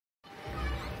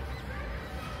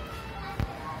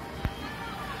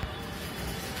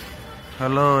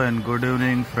Hello and good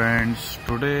evening friends.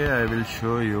 Today I will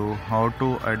show you how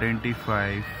to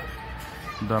identify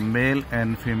the male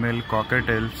and female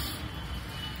cockatiels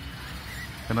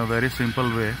in a very simple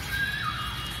way.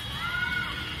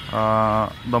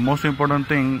 The most important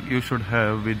thing you should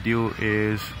have with you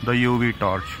is the UV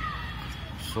torch.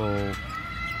 So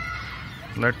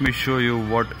let me show you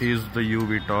what is the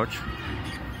UV torch.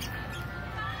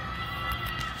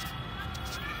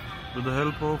 With the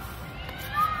help of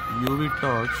UV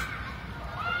torch,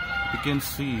 you can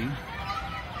see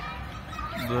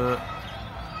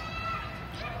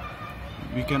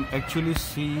we can actually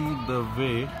see the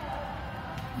way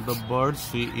the birds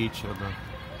see each other.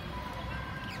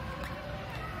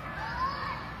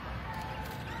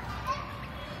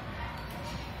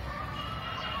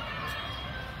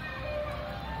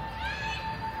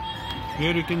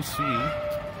 Here you can see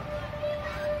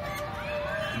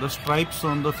the stripes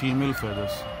on the female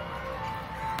feathers.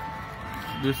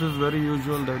 This is very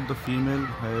usual that the female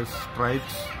has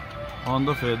stripes on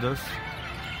the feathers,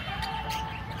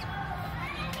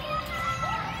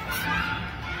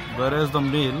 whereas the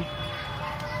male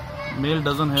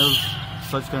doesn't have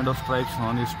such kind of stripes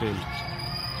on his tail.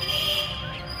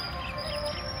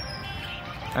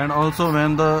 And also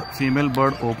when the female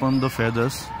bird opens the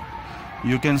feathers,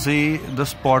 you can see the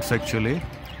spots actually.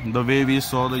 The way we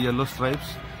saw the yellow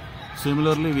stripes,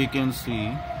 similarly we can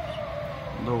see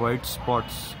the white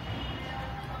spots.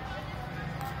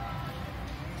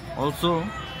 Also,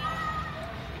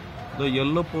 the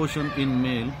yellow portion in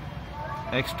male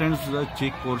extends the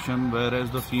cheek portion, whereas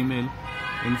the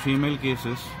in female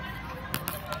cases,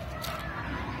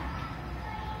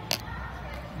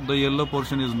 the yellow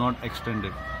portion is not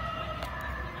extended.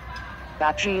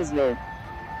 Battery is low.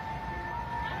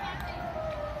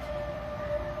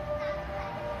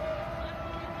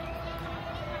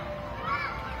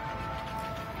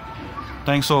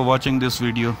 Thanks for watching this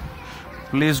video.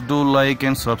 Please do like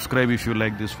and subscribe if you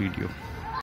like this video.